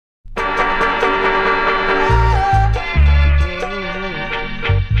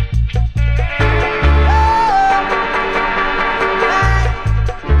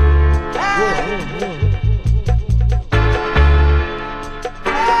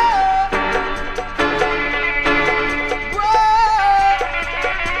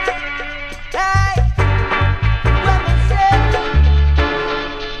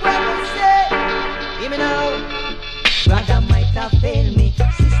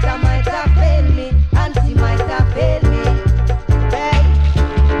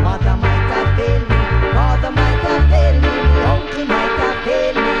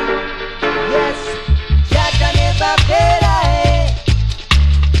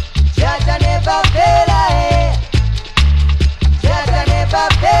never fail I. Jah Jah never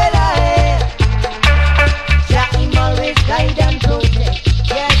fail I. Jah him always guide and protect.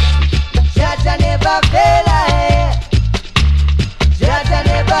 Yes, Jah Jah never fail I. Jah Jah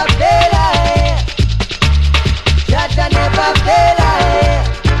never fail I. Jah Jah never fail I.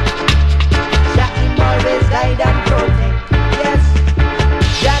 Jah him always guide and protect. Yes,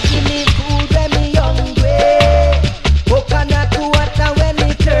 Jah give me food when me hungry, coconut water when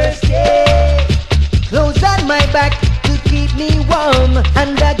me thirsty, clothes on my back to keep me warm,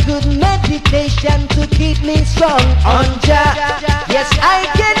 and a good meditation to keep me strong. On Jah, yes I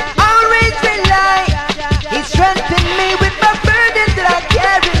can always rely. He strengthened me with my burden that I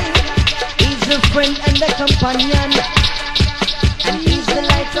carry. He's a friend and a companion, and he's the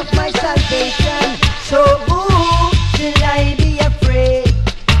light of my salvation. So who should I be afraid?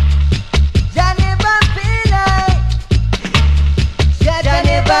 Jah never fail I. Jah Jah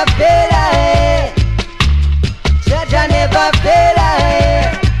never fail I. Jah Jah never fail I.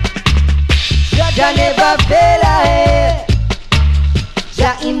 Jah Jah never fail I.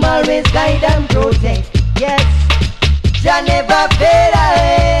 Jah him always guide and protect. Yes, Jah never fail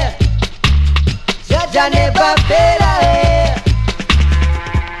I. Jah Jah never fail I.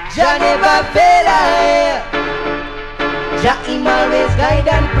 Jah never fail I. Jah him always guide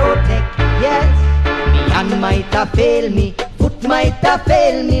and protect. Yes, me hand might have fail me, foot might have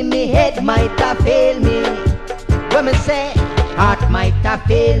fail me, me head might have fail me. When me say heart might have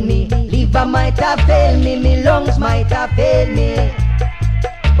fail me, liver might have fail me, me lungs might have fail me,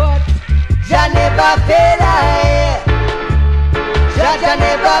 but Jah never fail I. Jah Jah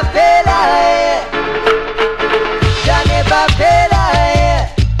never fail I. Jah never fail I.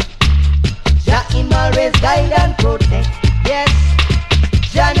 Jah him always guide and protect. Yes,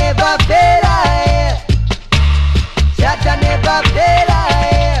 Jah never fail I. Jah Jah never fail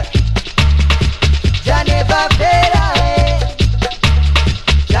I. Jah never fail I.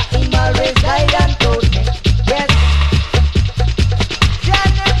 Jah him always guide and protect. Yes, Jah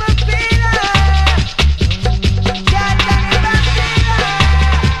never fail I. Jah Jah never fail I.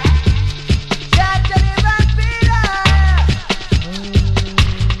 Jah Jah never fail I.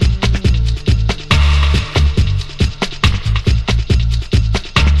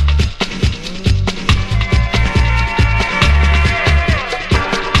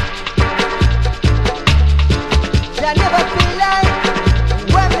 Jah never feel like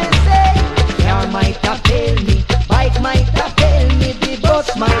when me say car might have failed me, bike might have failed me, the bus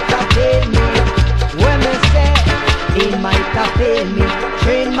might have failed me. When me say plane might have failed me,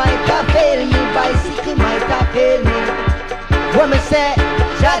 train might have failed me, bicycle might have failed me. When me say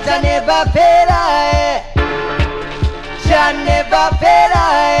Jah Jah never fail I. Jah never fail I.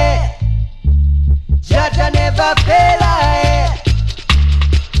 Jah Jah never fail I.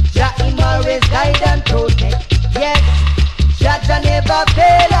 Jah him always guide and protect. Yes, Jah Jah never fail.